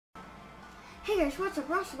Hey guys, what's up?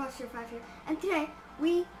 Rosterbuster5 here, and today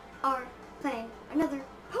we are playing another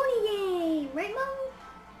pony game, right Mo?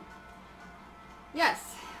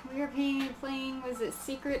 Yes, we are playing, was it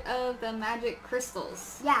Secret of the Magic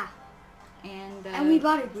Crystals? Yeah. And we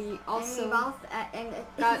bought it. We also and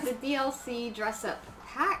got the DLC dress up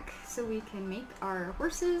pack so we can make our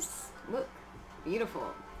horses look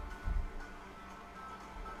beautiful.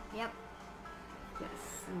 Yep. Yes,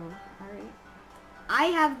 so, alright. I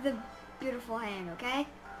have the beautiful hand, okay?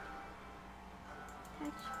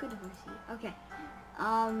 That's good, horsey. Okay.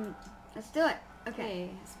 Let's do it.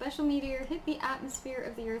 Okay. A special meteor hit the atmosphere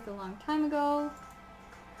of the Earth a long time ago.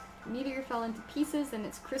 The meteor fell into pieces and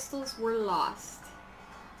its crystals were lost.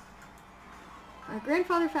 Our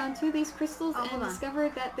grandfather found 2 of these crystals and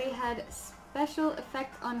discovered that they had special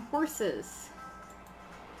effect on horses.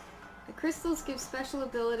 The crystals give special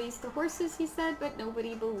abilities to horses, he said, but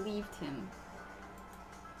nobody believed him.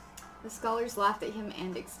 The scholars laughed at him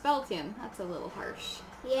and expelled him. That's a little harsh.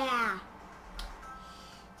 Yeah.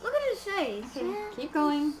 Look at his face. Okay, Yeah. keep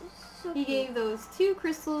going. So He cute. gave those 2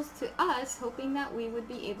 crystals to us, hoping that we would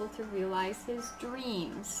be able to realize his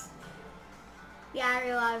dreams. Yeah, I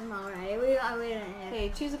realized them already. We didn't have. Okay,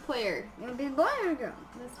 choose a player. You want to be the boy or the girl?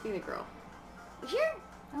 Let's be the girl. You sure?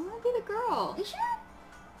 I want to be the girl. You sure?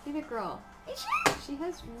 Be the girl. You sure? She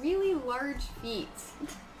has really large feet.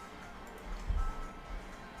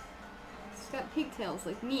 She's got pigtails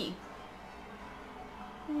like me.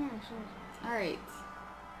 Yeah, sure. Alright.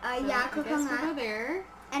 Yeah, I click guess on we'll go that. there.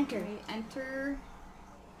 Enter. Okay, enter.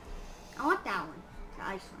 I want that one. The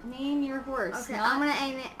ice one. Name your horse. Okay, not, I'm gonna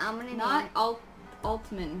aim it. I'm gonna not name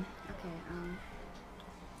Altman. it. Okay.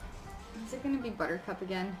 Is it gonna be Buttercup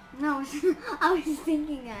again? No, I was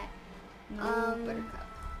thinking that. No, Buttercup.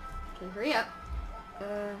 Okay, hurry up.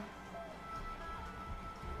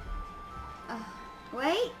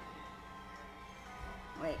 Wait.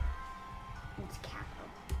 Wait. It's capital.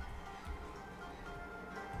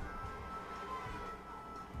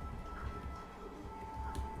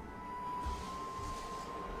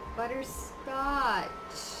 Butterscotch.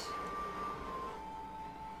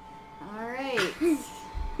 Alright.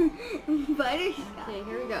 Butterscotch. Okay,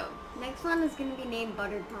 here we go. Next one is gonna be named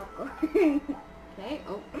Buttered Popcorn. Okay,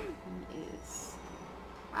 oh, it is.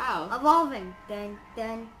 Wow. Evolving. Dun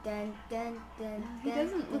dun dun dun dun. He dun,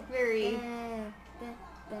 doesn't dun, look very... dun, dun,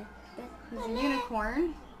 dun, dun. He's a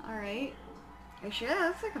unicorn. Alright. Are you sure? That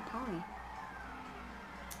looks like a pony.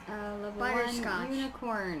 Level Butterscotch. 1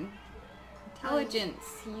 unicorn. Intelligence.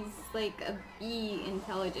 He's like a B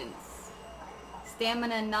intelligence.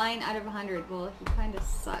 Stamina 9 out of 100. Well, he kind of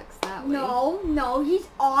sucks that way. No, he's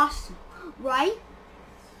awesome, right?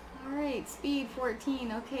 Alright, speed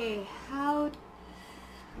 14. Okay, how...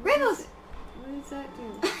 Rainbows! What does that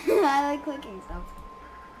do? I like clicking stuff.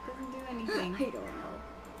 Doesn't do anything. I don't know.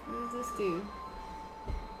 What does this do?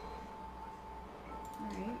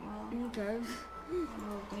 Alright, well, Okay.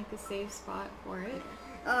 we'll make a safe spot for it.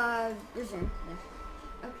 There's in.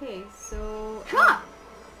 Okay, so... Shop!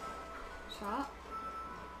 Shop.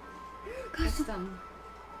 Custom. Custom.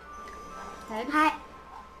 Head. Hi.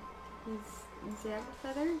 Does he have a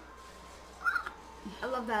feather? I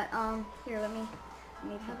love that. Here, let me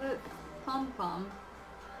How about pom-pom?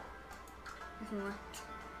 There's more.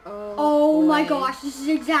 Oh, my boy. gosh, this is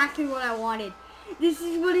exactly what I wanted. This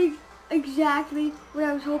is exactly what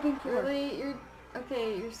I was hoping for. Really?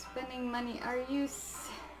 You're spending money. Are you...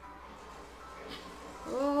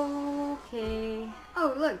 Okay.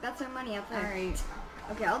 Oh, look, that's our money up there. Alright.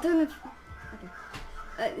 Okay, I'll turn it. Okay.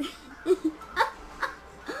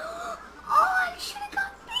 Oh, I should have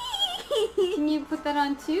got B. Can you put that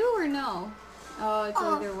on too or no? Oh, it's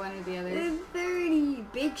Oh, either one or the other. The 30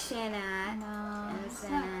 big Santa. No, And it's not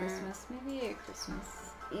Santa. Christmas. Maybe at Christmas.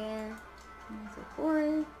 Yeah. So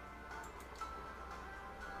 4.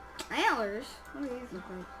 Antlers. What do these look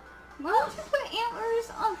like? Why don't you put antlers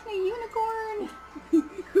on a unicorn?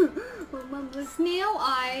 Well, Mom, look. Snail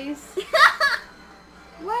eyes.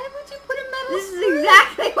 Why would you put a metal This screw? is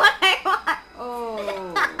exactly what I want. Oh,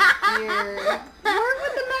 dear. Where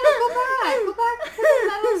would the metal go back? Go back to the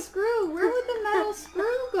metal screw. Where would the metal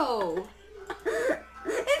screw go?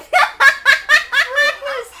 For his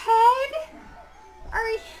head? Are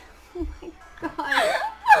you... Oh my god.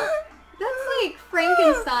 That's like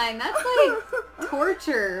Frankenstein. That's like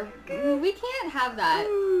torture. We can't have that.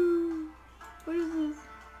 What is this?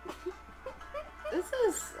 This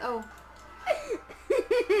is... Oh.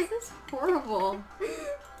 This is horrible. It's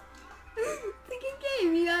a good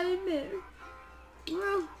game, you gotta admit.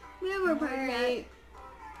 Well, we have our part of that. Alright.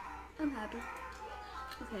 I'm happy.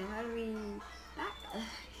 Okay, how do we... Back?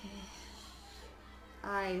 Okay.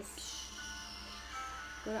 Eyes.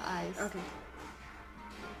 Go to eyes. Okay.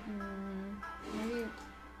 Maybe...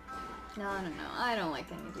 No. I don't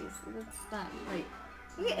like any of these. That's not, like...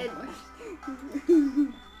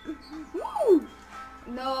 Woo!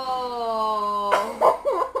 No!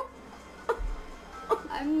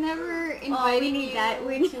 I'm never inviting you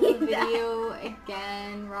to a video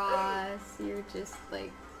again, Ross. You're just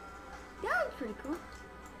like... That was pretty cool.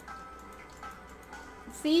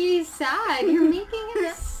 See, he's sad. You're making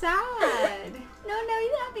him sad. No,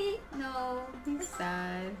 he's happy. No, he's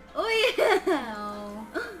sad. Oh yeah.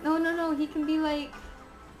 No. He can be like...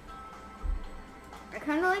 I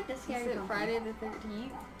kind of like the scary Is it pumpkin. Friday the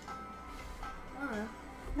 13th? I don't know.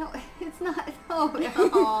 No, it's not. Oh,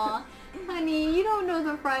 aw. Honey, you don't know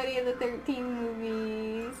the Friday the 13th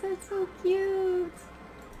movies. That's so cute.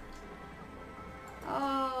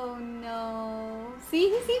 Oh, no. See,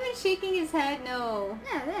 he's even shaking his head. No.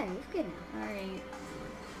 Yeah, there, he's good now. Alright.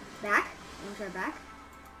 Back? Want to try back?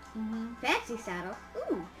 Mm-hmm. Fancy saddle. Ooh.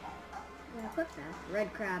 I'm gonna put that.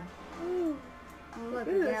 Red crab. Ooh. Oh, look,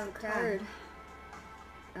 Ooh, we that's have a a crab. card.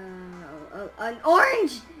 An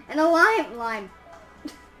orange and a lime.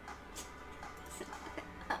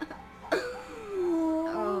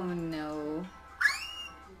 Oh, no.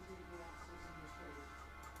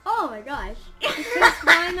 Oh my gosh. Because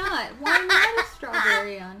why not? Why not a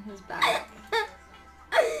strawberry on his back?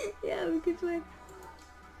 Yeah, we could play.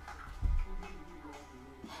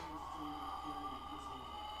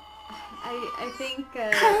 I think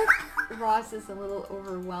Ross is a little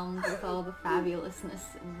overwhelmed with all the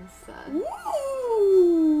fabulousness in this. Ooh.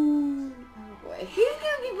 Oh boy. He's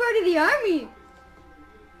gonna be part of the army.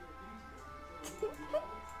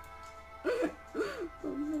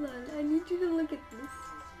 Hold on, I need you to look at this.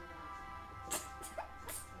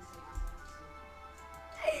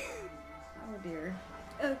 Oh dear.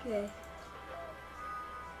 Okay.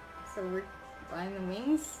 So we're buying the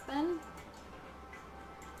wings then?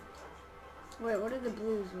 Wait, what do the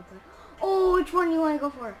blues look like? Oh, which one do you want to go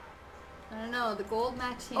for? I don't know, the gold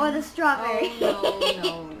matching. Or the strawberry?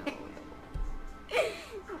 Oh,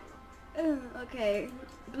 no. Okay,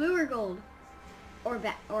 blue or gold? Or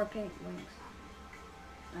pink wings?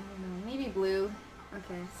 I don't know, maybe blue.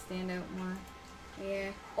 Okay. Stand out more.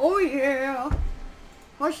 Yeah. Oh yeah!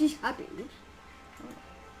 Oh, she's happy. Oops.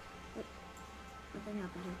 Oh. Nothing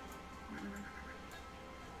happened here.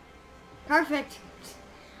 Perfect!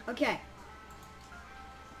 Okay.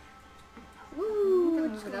 Woo!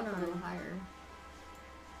 Move What's it going up a little on? higher.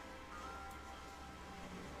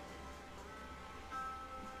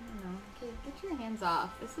 I don't know. Okay, get your hands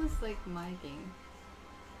off. This is like my game.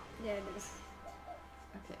 Yeah, it is.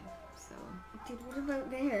 Okay, so... Dude, what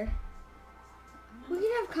about there? We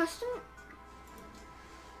can have custom...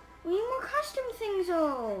 We need more custom things,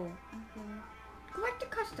 though. Okay. Go back to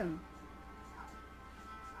custom.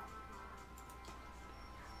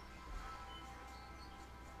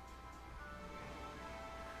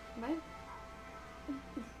 What?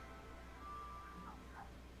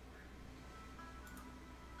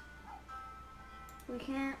 We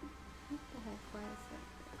can't... What the heck? Why is that?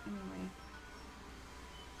 Anyway.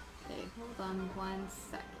 Okay, hold on 1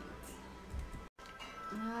 second.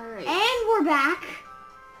 Alright. And we're back.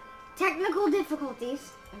 Technical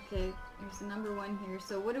difficulties. Okay, there's a number 1 here.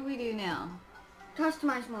 So what do we do now?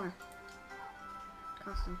 Customize more.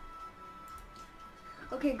 Custom.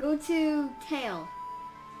 Okay, go to tail.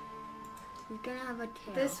 He's gonna have a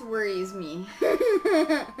tail. This worries me.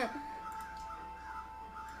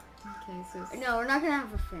 Okay, so... No, we're not gonna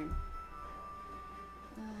have a fin.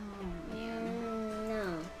 Oh, man.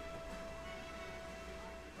 No.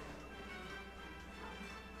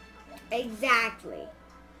 Exactly.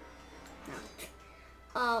 No.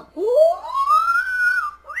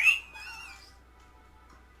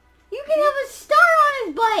 You can have a star on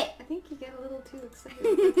his butt. I think you get a little too excited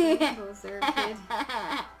with the rainbows there, kid.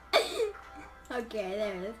 Okay,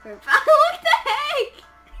 there, that's perfect. What the heck?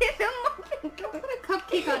 It's a muffin. Don't put a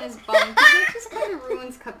cupcake on his bum, because that just kind of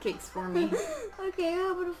ruins cupcakes for me. Okay,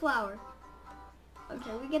 how about a flower?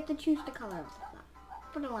 Okay, we get to choose the color of the flower.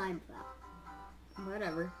 Put a lime flower.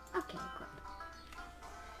 Whatever. Okay, good.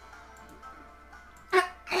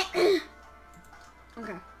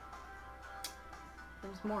 Okay.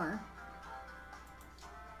 There's more.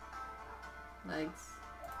 Legs.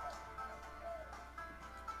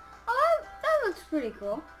 Oh, that looks pretty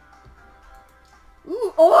cool.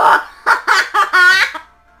 Ooh, oh!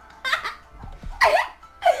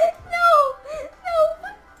 No!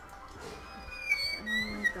 Oh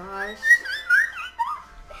my gosh.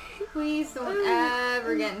 Please don't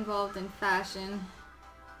ever get involved in fashion.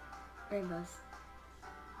 Rainbows.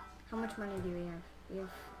 How much money do we have?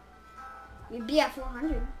 We'd be at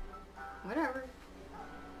 400. Whatever.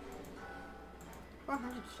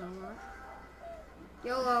 400 still more.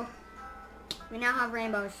 YOLO. We now have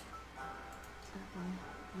rainbows. Okay.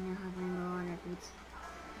 We now have rainbow on our boots.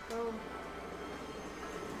 Go.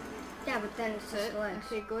 Yeah, but then it's just legs.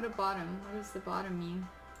 Okay, go to bottom. What does the bottom mean?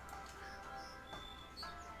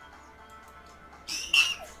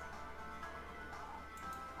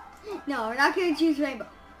 No, we're not gonna choose rainbow.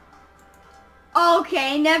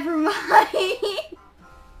 Okay, never mind.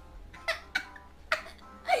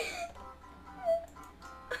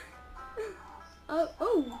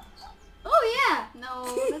 Oh yeah. No,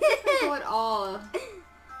 that doesn't go at all.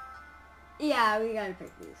 Yeah, we gotta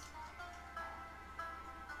pick these.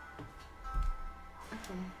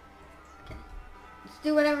 Okay. Let's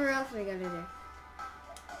do whatever else we gotta do.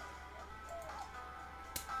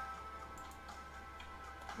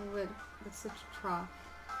 What's such a trough?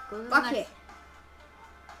 Go to the Bucket. next.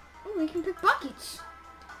 Oh, we can pick buckets.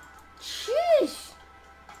 Jeez.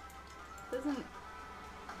 Doesn't.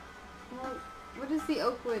 Well, what does the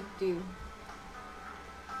oak wood do?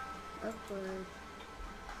 Awkward.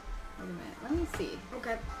 Wait a minute. Let me see.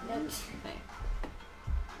 Okay. Next. Okay.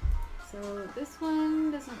 So this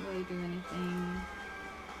one doesn't really do anything.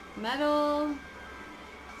 Metal.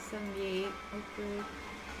 78. Oak wood.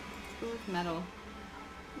 Let's go with metal.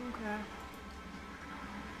 Okay.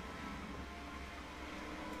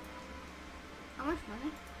 How much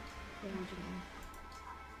money? 300.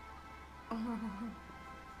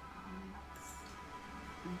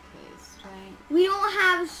 Okay, strength. We don't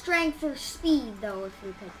have strength or speed though if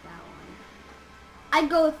we pick that one. I'd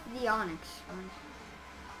go with the onyx one.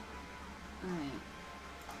 Alright.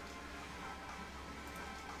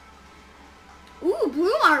 Ooh,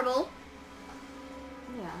 blue marble.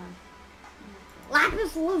 Yeah.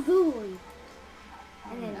 Lapis lazuli.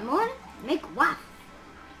 And then more, make waff.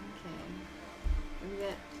 Okay.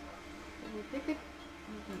 Did we pick it?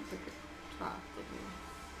 We didn't pick a trough, did we?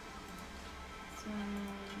 This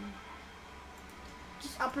one.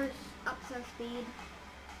 Just ups our speed.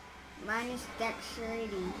 Minus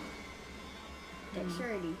dexterity.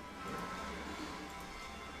 Dexterity.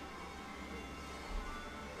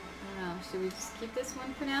 I don't know. Should we just keep this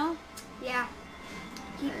one for now? Yeah.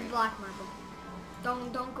 Keep the black marble.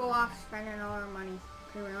 Don't go off spending all our money.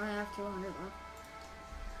 Cause we only have 200 left.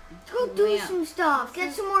 Let's go do some stuff.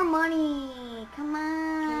 Get some more money. Come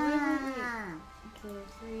on. Okay,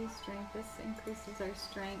 3 strength. This increases our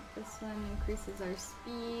strength. This one increases our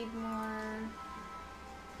speed more.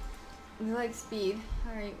 We like speed.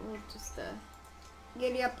 Alright, we'll just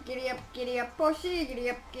Giddy up, pussy. Giddy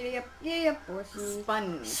up, pussy.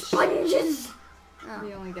 sponge. Sponges. Oh.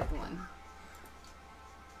 We only get one.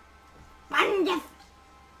 Sponges.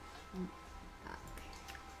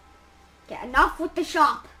 Okay, enough with the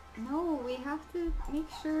shop. No, we have to make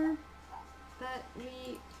sure that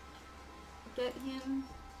we get him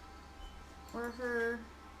or her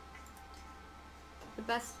the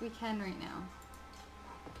best we can right now.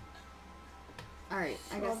 Alright,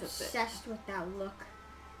 I guess that's it. Obsessed with that look.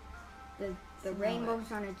 The Smell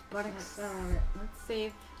rainbows on its buttocks. Let's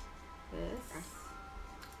save this.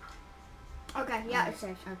 Okay, yeah, it's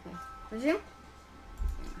safe. Okay. Resume?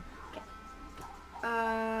 Okay,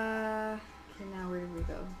 Uh, now where did we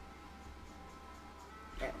go?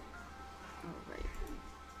 there. Oh, right.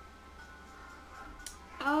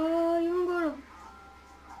 Oh, you wanna go to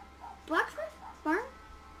blacksmith barn?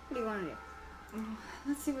 What do you wanna do?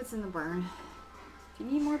 Let's see what's in the barn. Do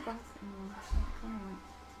you need more boxes? No, I kind of want.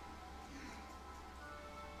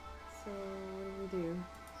 So, what do?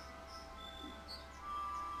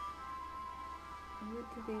 What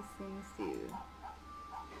do these things do?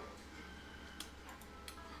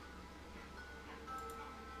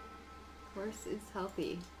 Horse is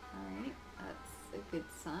healthy. Alright, that's a good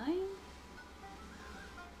sign.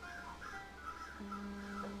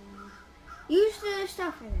 Use the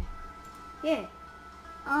stuff for that. Yeah.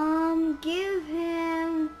 Give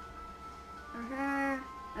him or her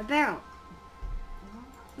a barrel.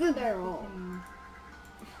 The barrel.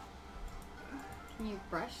 Can you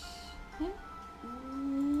brush him?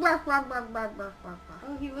 Bark, bark, bark, bark, bark, bark, bark.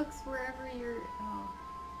 Oh, he looks wherever your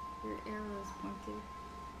arrow is pointed.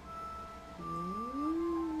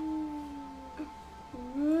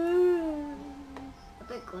 A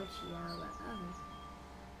bit glitchy, yeah, but okay.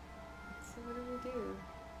 So what do we do?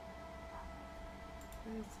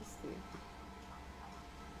 What does this do?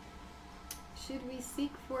 Should we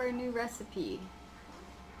seek for a new recipe?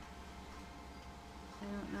 I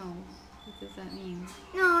don't know. What does that mean?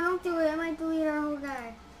 No, don't do it. I might delete our whole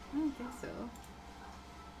guy. I don't think so.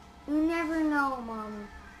 You never know, Mom.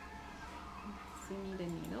 Does he need a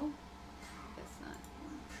needle?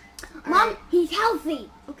 Mom, he's healthy.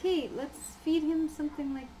 Okay, let's feed him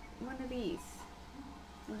something like one of these.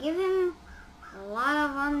 Give him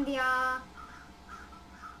Lalavandia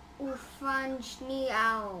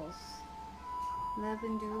ufanchnials.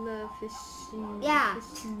 Lavandula fishing. Yeah.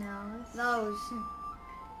 Fishinals. Those.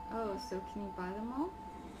 Oh, so can you buy them all?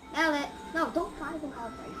 No, don't buy them all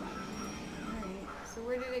right now. Alright, so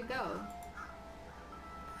where did it go?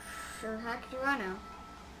 Sure heck do I know.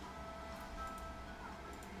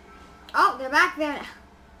 Oh, they're back there.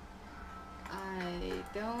 I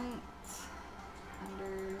don't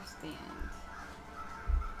understand.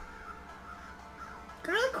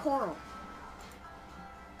 Go to the coral.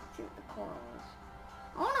 See what the coral is.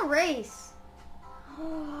 I want to race.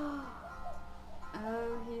 Oh,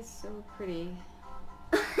 he's so pretty.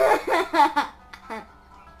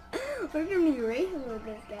 We're gonna be racing with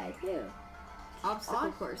this guy too.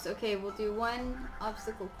 Obstacle course. Okay, we'll do one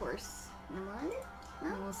obstacle course. One?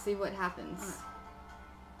 And we'll see what happens. Alright.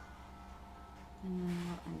 And then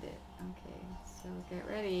we'll end it. Okay, so get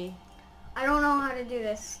ready. I don't know how to do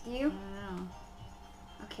this. Do I you? don't know.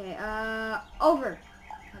 Okay, over.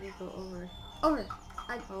 How do you go over? Over.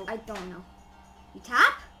 Oh. I don't know. You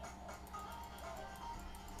tap?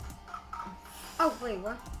 Oh, wait,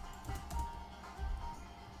 what?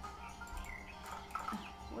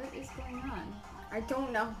 What is going on? I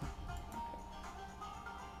don't know.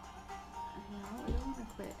 No, I don't want to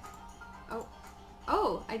quit. Oh.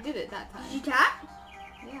 Oh, I did it that time. Did you tap?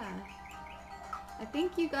 Yeah. I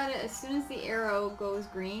think you gotta, as soon as the arrow goes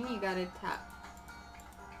green, you gotta tap.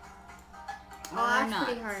 Oh, that's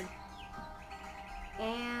pretty hard.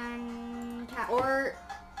 And tap. Or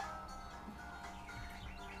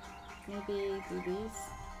maybe do these.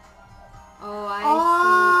 Oh, I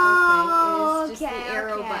see. Okay, it's just the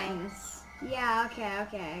arrow buttons. Yeah,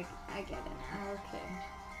 okay. I get it now. Okay.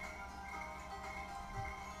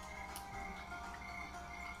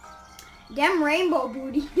 Them rainbow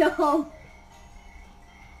booty, no.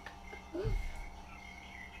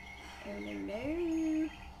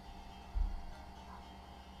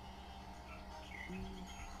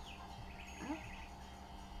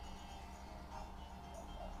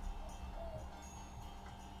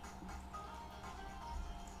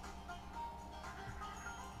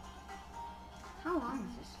 How long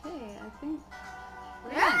is this? Okay, I think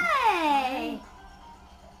we're Yay! done.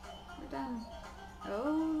 We're done.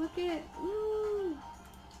 Oh, look at, ooh.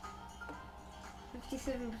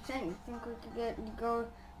 57%. You think we could go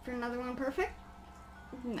for another one perfect?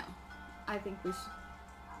 No, I think we should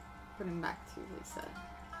put him back to his,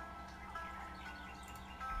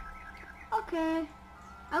 Okay.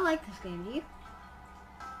 I like this game. Do you?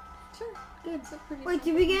 Sure, good. It's a pretty Wait,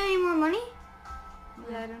 did we get any more money?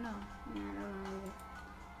 Yeah, I don't know. Yeah, I don't know either.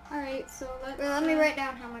 Alright, so let's... Wait, let me write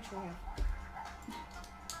down how much we have.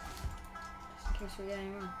 Just in case we get any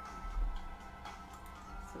more.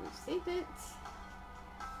 So we've saved it.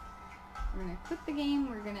 We're gonna quit the game.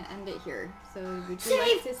 We're gonna end it here. So would you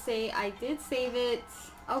like to say I did save it?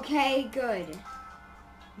 Okay, good.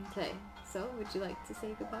 Okay, so would you like to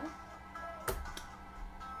say goodbye?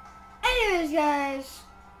 Anyways, guys,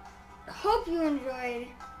 hope you enjoyed.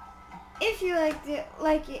 If you liked it,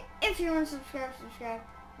 like it. If you want to subscribe,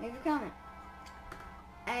 leave a comment.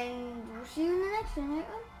 And we'll see you in the next one, right?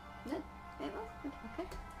 Okay.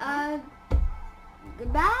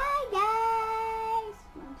 Goodbye, guys.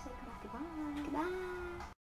 Mom, say goodbye. Goodbye.